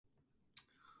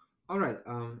All right,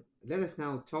 let us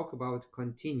now talk about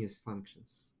continuous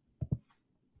functions.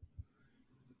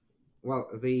 Well,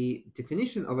 the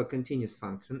definition of a continuous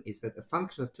function is that a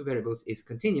function of two variables is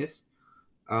continuous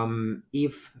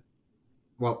if,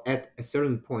 well, at a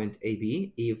certain point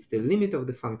AB, if the limit of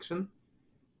the function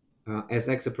as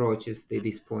x approaches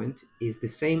this point is the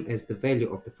same as the value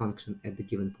of the function at the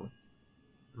given point,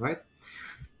 right?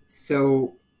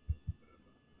 So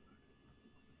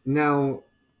now,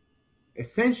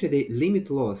 essentially, limit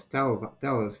laws tell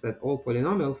us that all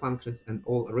polynomial functions and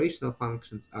all rational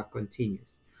functions are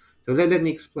continuous. So let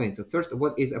me explain. So first,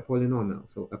 what is a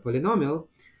polynomial? So a polynomial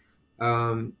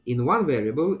in one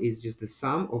variable is just the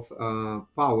sum of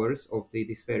powers of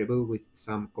this variable with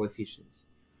some coefficients.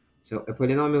 So a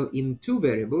polynomial in two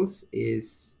variables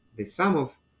is the sum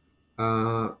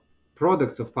of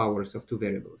products of powers of two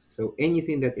variables. So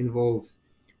anything that involves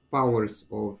powers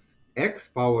of x,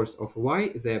 powers of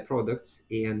y, their products,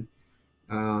 and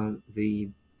the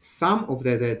sum of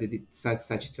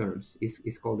such terms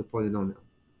is called a polynomial.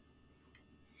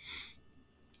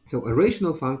 So a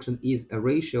rational function is a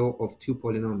ratio of two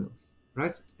polynomials,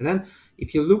 right? And then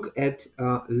if you look at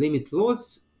limit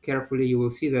laws carefully, you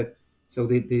will see that so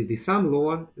the sum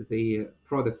law, the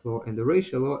product law, and the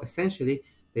ratio law, essentially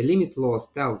the limit laws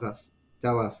tell us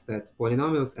that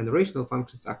polynomials and rational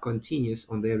functions are continuous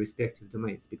on their respective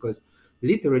domains, because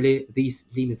literally these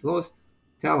limit laws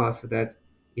tell us that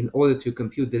in order to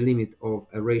compute the limit of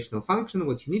a rational function,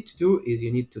 what you need to do is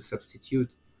you need to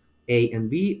substitute a and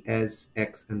b as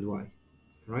x and y,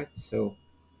 right? So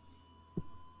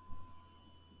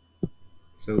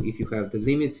if you have the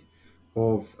limit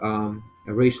of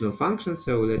a rational function,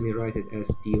 so let me write it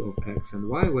as p of x and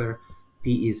y, where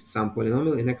p is some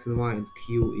polynomial in x and y, and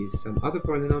q is some other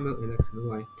polynomial in x and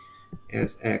y,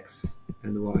 as x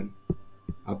and y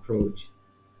approach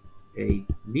a,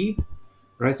 b,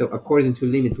 right? So according to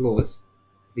limit laws,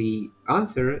 the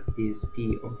answer is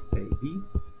p of a, b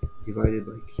divided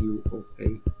by q of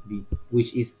a, b,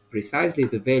 which is precisely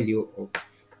the value of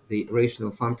the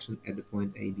rational function at the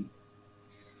point a, b.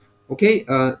 Okay,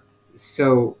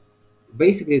 so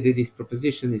basically this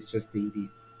proposition is just the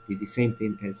same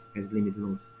thing as limit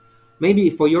laws. Maybe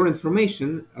for your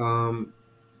information,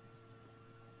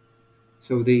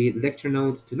 so the lecture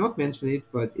notes do not mention it,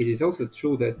 but it is also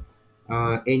true that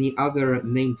any other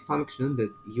named function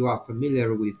that you are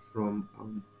familiar with from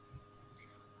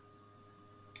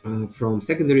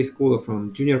secondary school or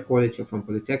from junior college or from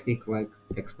polytechnic, like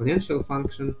exponential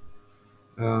function,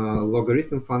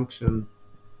 logarithm function,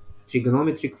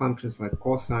 trigonometric functions like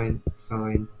cosine,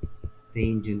 sine,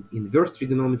 tangent, inverse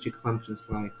trigonometric functions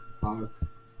like arc,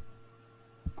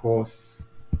 cos,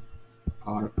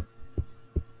 arc,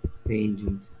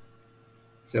 tangent.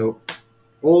 So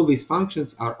all these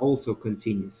functions are also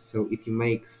continuous. So if you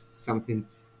make something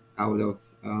out of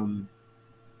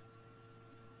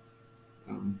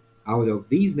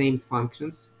these named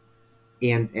functions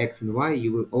and x and y,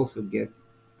 you will also get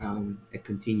a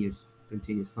continuous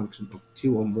function of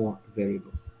two or more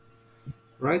variables,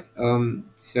 right?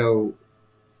 So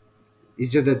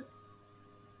it's just that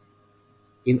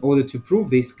in order to prove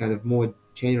this kind of more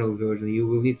general version, you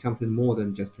will need something more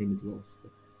than just limit laws.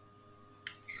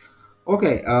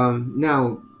 Okay,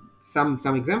 now some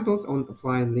examples on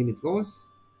applying limit laws.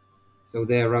 So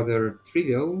they are rather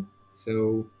trivial.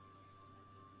 So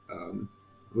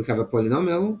we have a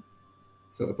polynomial.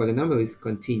 So a polynomial is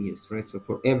continuous, right? So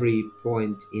for every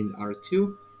point in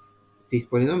R2, this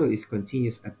polynomial is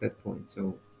continuous at that point.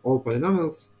 So all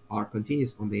polynomials are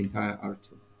continuous on the entire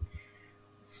R2.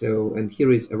 So, and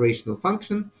here is a rational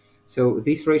function. So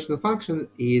this rational function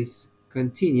is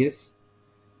continuous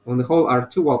on the whole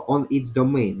R2, well, on its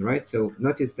domain, right? So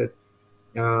notice that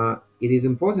it is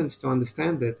important to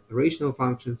understand that rational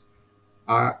functions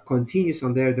are continuous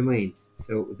on their domains.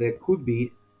 So there could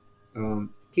be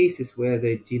cases where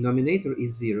the denominator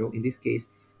is 0. In this case,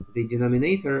 the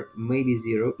denominator may be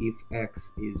 0 if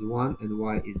x is 1 and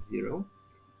y is 0.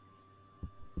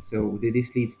 So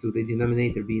this leads to the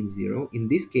denominator being 0. In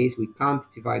this case, we can't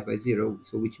divide by 0,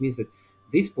 so which means that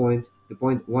this point, the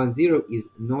point 1, 0, is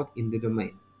not in the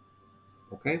domain.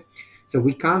 Okay? So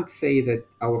we can't say that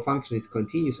our function is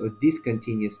continuous or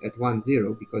discontinuous at 1,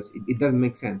 0, because it doesn't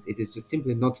make sense. It is just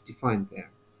simply not defined there.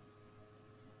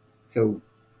 So,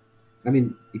 I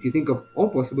mean, if you think of all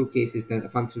possible cases, then a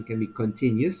function can be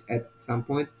continuous at some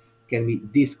point, can be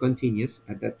discontinuous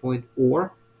at that point,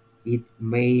 or it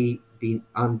may be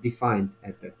undefined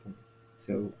at that point.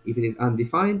 So if it is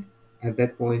undefined at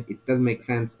that point, it doesn't make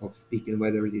sense of speaking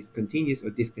whether it is continuous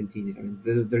or discontinuous. I mean,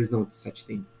 there is no such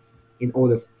thing. In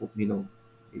order for,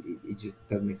 it just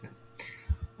doesn't make sense.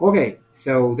 Okay,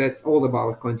 so that's all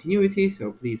about continuity.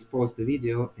 So please pause the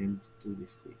video and do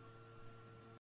this quiz.